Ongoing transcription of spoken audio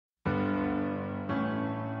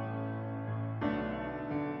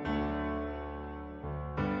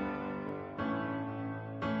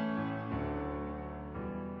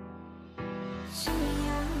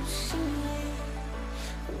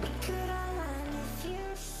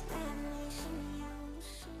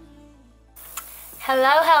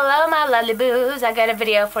Hello my lovely boos. I got a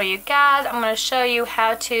video for you guys. I'm going to show you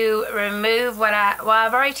how to remove I've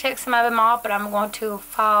already took some of them off, but I'm going to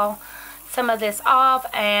file some of this off,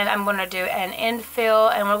 and I'm going to do an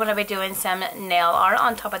infill, and we're going to be doing some nail art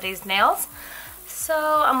on top of these nails.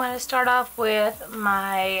 So I'm going to start off with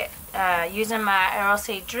my using my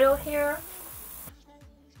RLC drill here.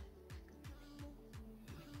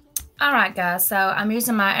 Alright guys, so I'm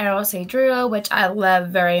using my RLC drill, which I love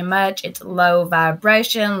very much. It's low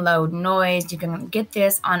vibration, low noise. You can get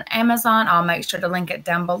this on Amazon. I'll make sure to link it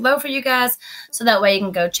down below for you guys, so that way you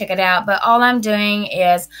can go check it out. But all I'm doing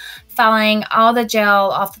is filing all the gel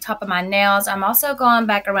off the top of my nails. I'm also going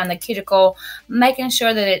back around the cuticle, making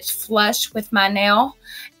sure that it's flush with my nail,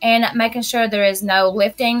 and making sure there is no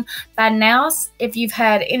lifting. By now, if you've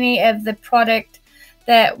had any of the product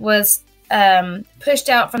that was pushed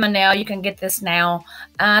out from the nail, you can get this now.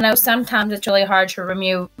 I know sometimes it's really hard to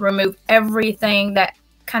remove everything that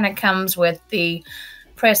kind of comes with the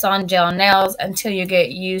press-on gel nails until you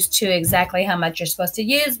get used to exactly how much you're supposed to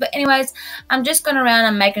use. But anyways, I'm just going around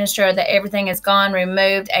and making sure that everything is gone,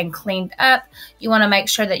 removed, and cleaned up. You want to make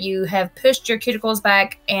sure that you have pushed your cuticles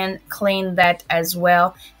back and cleaned that as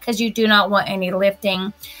well, because you do not want any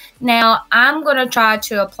lifting. Now, I'm going to try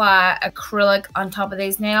to apply acrylic on top of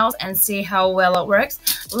these nails and see how well it works.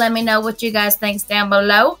 Let me know what you guys think down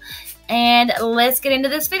below, and let's get into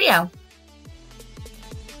this video.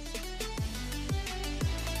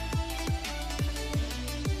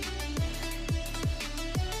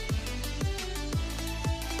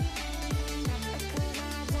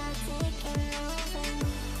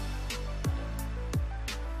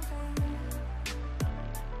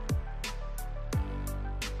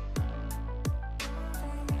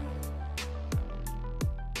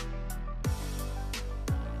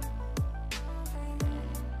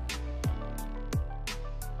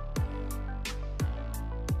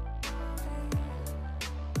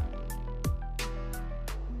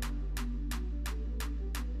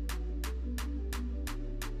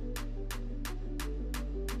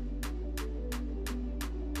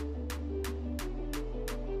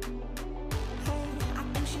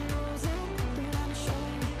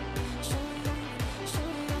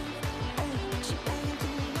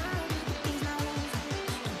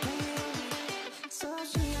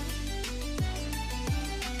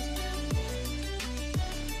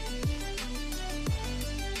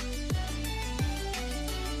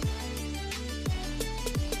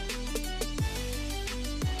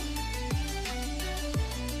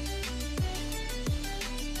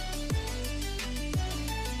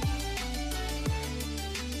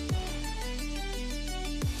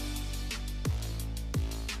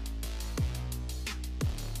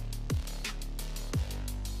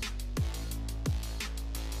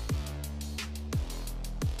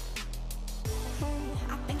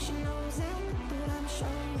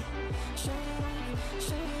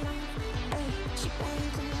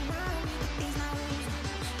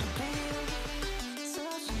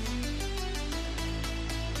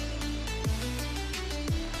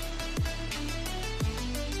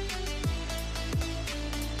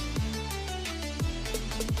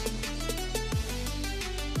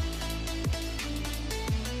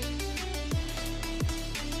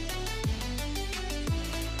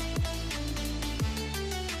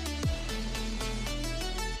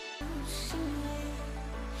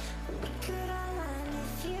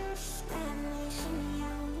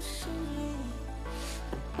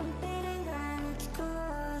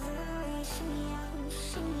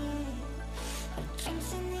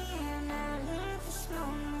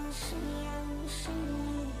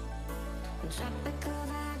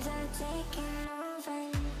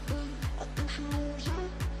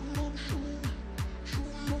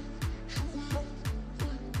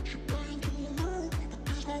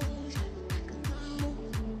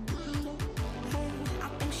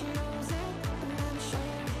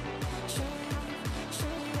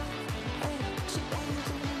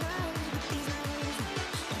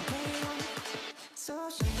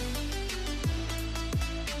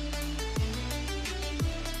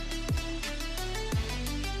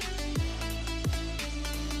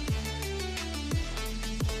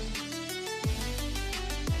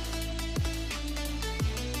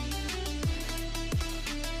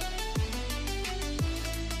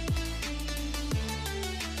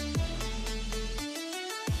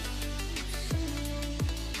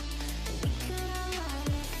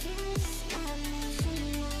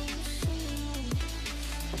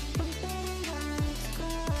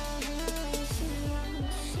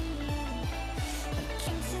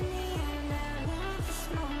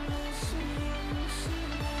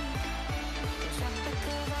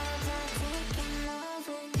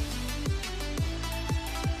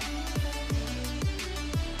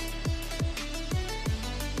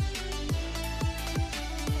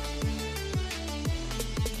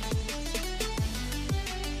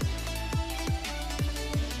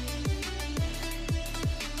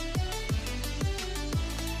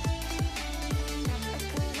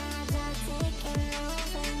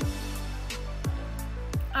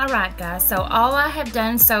 Alright guys, so all I have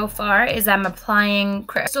done so far is I'm applying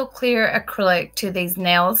crystal clear acrylic to these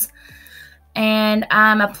nails. And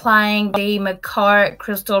I'm applying the Macart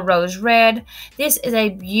Crystal Rose Red. This is a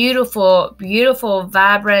beautiful, beautiful,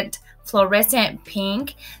 vibrant, fluorescent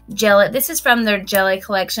pink jelly. This is from their jelly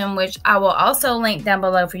collection, which I will also link down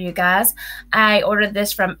below for you guys. I ordered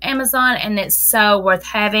this from Amazon, and it's so worth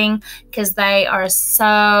having because they are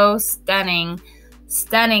so stunning.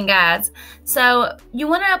 Stunning, guys. So you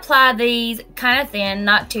want to apply these kind of thin,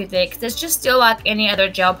 not too thick, because it's just still like any other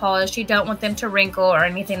gel polish. You don't want them to wrinkle or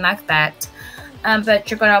anything like that. But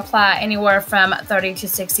you're going to apply anywhere from 30 to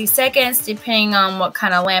 60 seconds, depending on what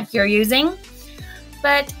kind of lamp you're using.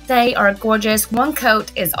 But they are gorgeous. One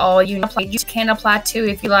coat is all you need. You can apply two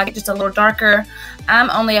if you like it just a little darker. I'm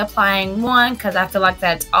only applying one because I feel like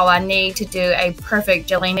that's all I need to do a perfect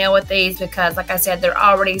jelly nail with these, because like I said, they're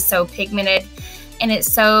already so pigmented. And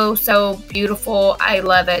it's so, so beautiful. I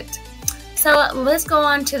love it. So let's go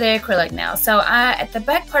on to the acrylic now. So at the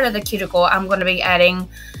back part of the cuticle, I'm going to be adding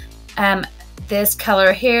this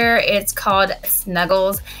color here. It's called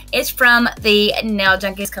Snuggles. It's from the Nail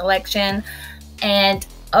Junkies collection. And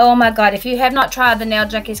oh my god, if you have not tried the Nail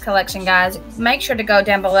Junkies collection, guys, make sure to go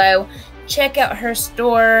down below. Check out her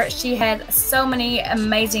store. She had so many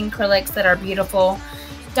amazing acrylics that are beautiful.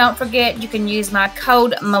 Don't forget, you can use my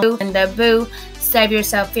code MALOU. Save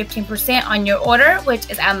yourself 15% on your order, which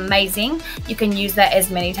is amazing. You can use that as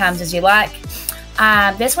many times as you like.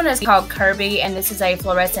 This one is called Kirby, and this is a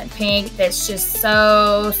fluorescent pink that's just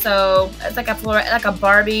so, it's like a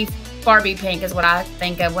Barbie pink is what I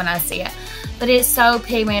think of when I see it. But it's so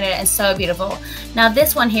pigmented and so beautiful. Now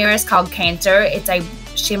this one here is called Cancer. It's a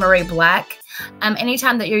shimmery black.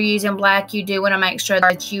 Anytime that you're using black, you do want to make sure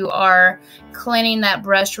that you are cleaning that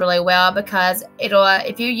brush really well, because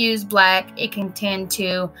if you use black, it can tend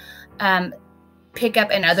to pick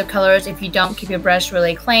up in other colors if you don't keep your brush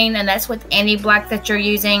really clean. And that's with any black that you're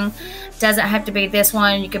using. Doesn't have to be this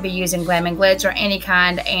one. You could be using Glam and Glitz or any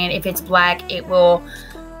kind, and if it's black, it will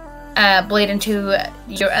bleed into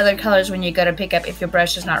your other colors when you go to pick up if your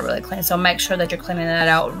brush is not really clean. So make sure that you're cleaning that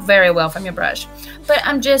out very well from your brush. But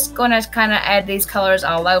I'm just going to kind of add these colors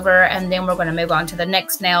all over, and then we're going to move on to the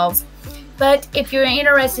next nails. But if you're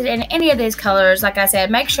interested in any of these colors, like I said,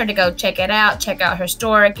 make sure to go check it out. Check out her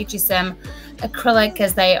store. Get you some acrylic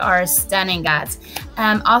because they are stunning, guys.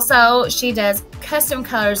 Also, she does custom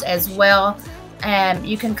colors as well.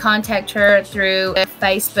 You can contact her through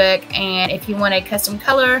Facebook, and if you want a custom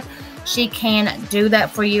color, she can do that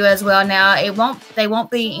for you as well. Now, they won't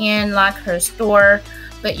be in like her store,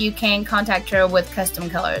 but you can contact her with custom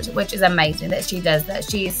colors, which is amazing that she does that.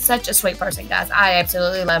 She is such a sweet person, guys. I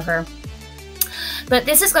absolutely love her. But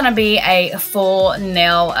this is going to be a full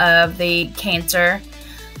nail of the Cancer,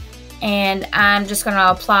 and I'm just going to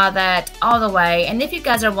apply that all the way. And if you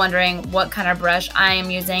guys are wondering what kind of brush I am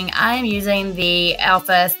using the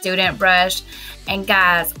Alpha Student brush. And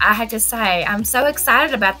guys, I have to say, I'm so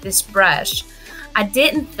excited about this brush. I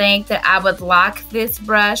didn't think that I would like this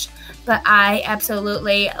brush, but I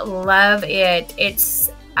absolutely love it.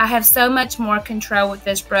 I have so much more control with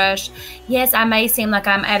this brush. Yes, I may seem like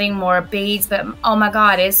I'm adding more beads, but oh my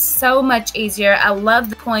god, it's so much easier. I love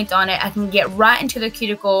the point on it. I can get right into the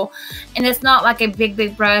cuticle, and it's not like a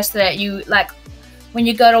big brush that you like when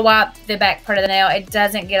you go to wipe the back part of the nail, it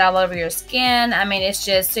doesn't get all over your skin. I mean, it's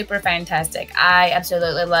just super fantastic. I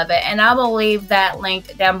absolutely love it, and I will leave that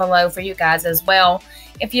linked down below for you guys as well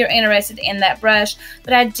if you're interested in that brush.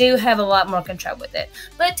 But I do have a lot more control with it.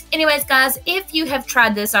 But anyways, guys, if you have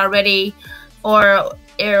tried this already, or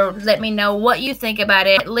let me know what you think about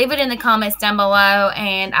it, leave it in the comments down below,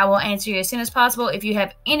 and I will answer you as soon as possible if you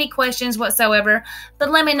have any questions whatsoever.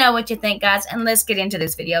 But let me know what you think, guys, and let's get into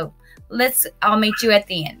this video. I'll meet you at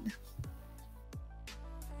the end.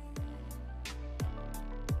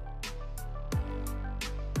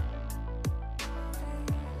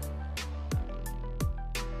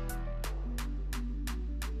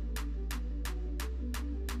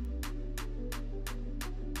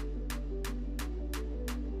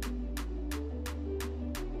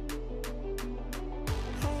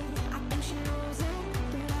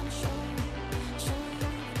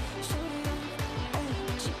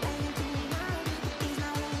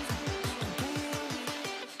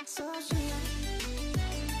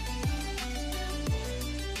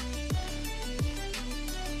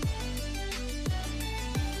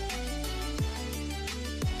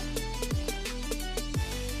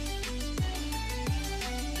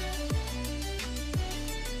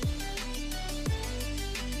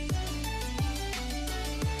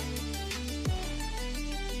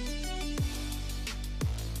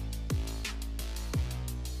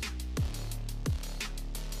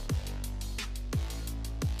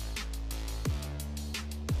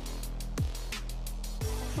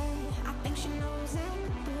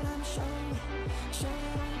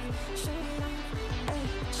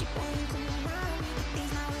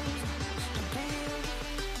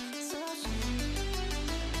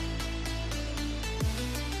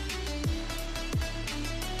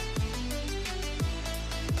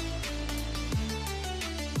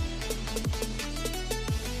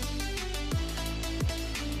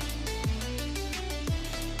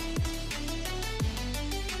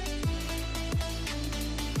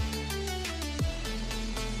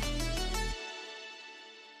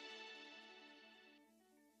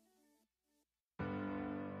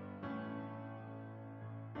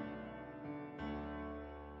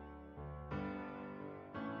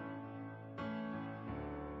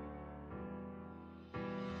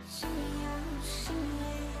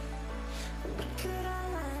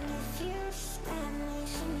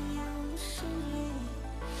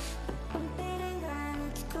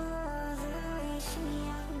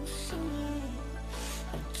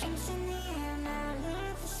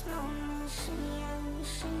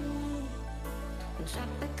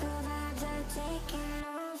 Tropical vibes are taking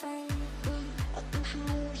over. I think she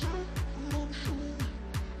knows it, but I'm sure.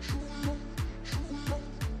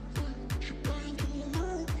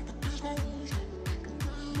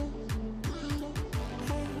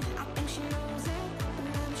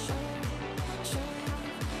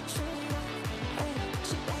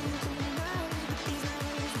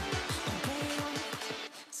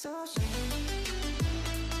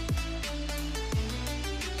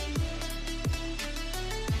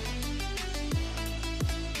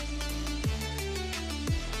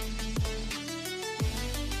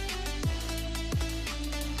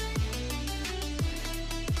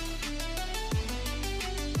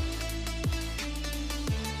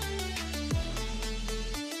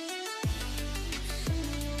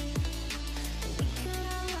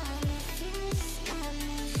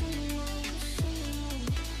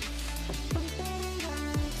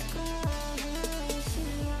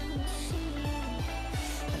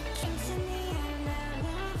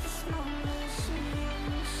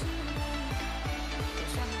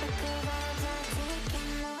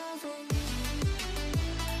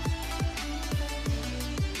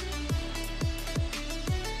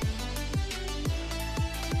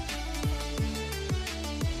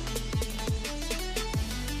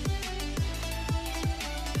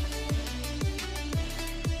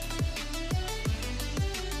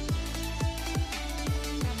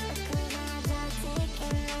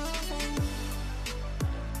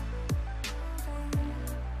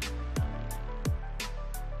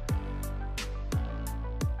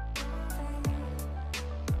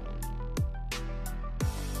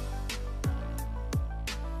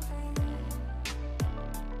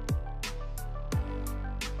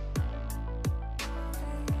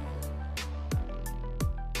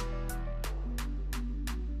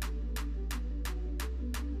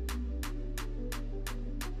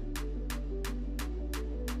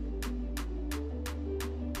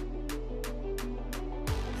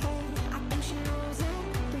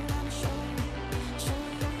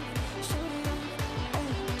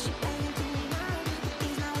 She playing to me now with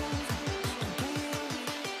these eyes.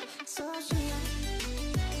 So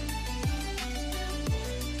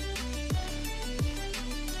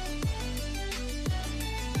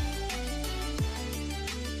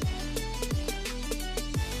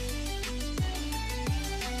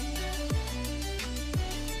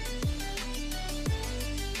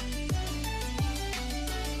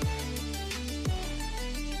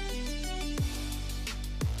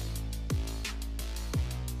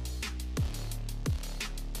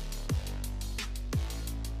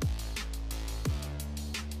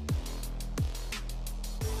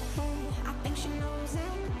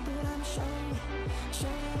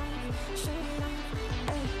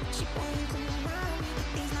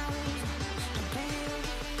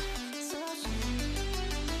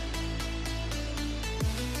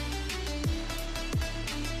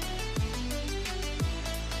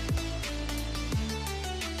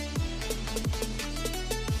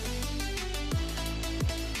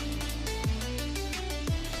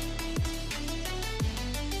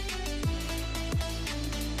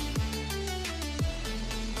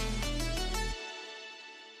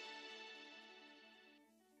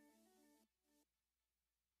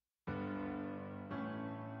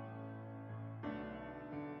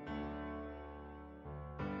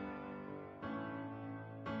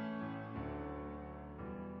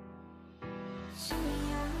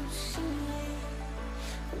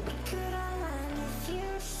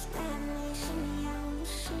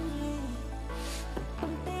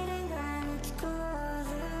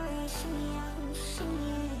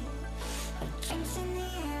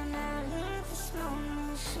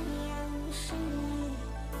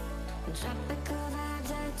tropical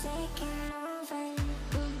vibes are taking over.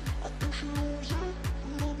 I think she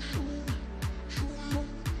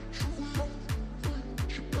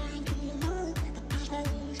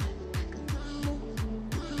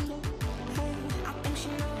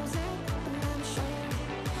knows it, but I'm sure.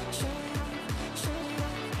 She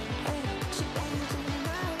playing to me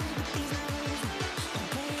now with these eyes.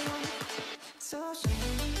 So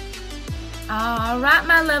Alright,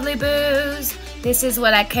 my lovely boos, this is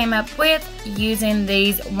what I came up with using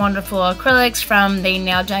these wonderful acrylics from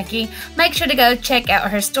TheNailJunkie. Make sure to go check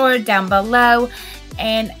out her store down below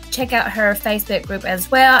and check out her Facebook group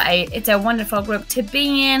as well. It's a wonderful group to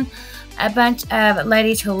be in a bunch of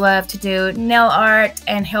ladies who love to do nail art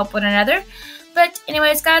and help one another. But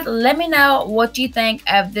anyways, guys, let me know what you think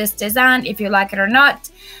of this design, if you like it or not.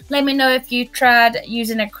 Let me know if you tried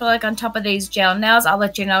using acrylic on top of these gel nails. I'll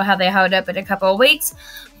let you know how they hold up in a couple of weeks.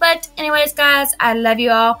 But anyways, guys, I love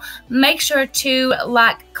you all. Make sure to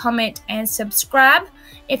like, comment, and subscribe.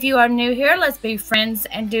 If you are new here, let's be friends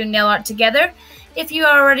and do nail art together. If you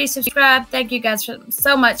are already subscribed, thank you guys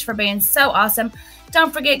so much for being so awesome.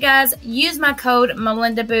 Don't forget, guys, use my code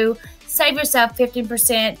MelindaBoo. Save yourself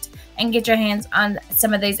 15% and get your hands on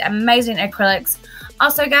some of these amazing acrylics.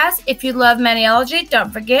 Also, guys, if you love Maniology,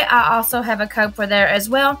 don't forget I also have a code for there as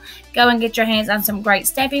well. Go and get your hands on some great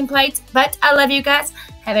stamping plates. But I love you guys.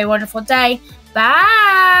 Have a wonderful day.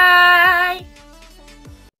 Bye.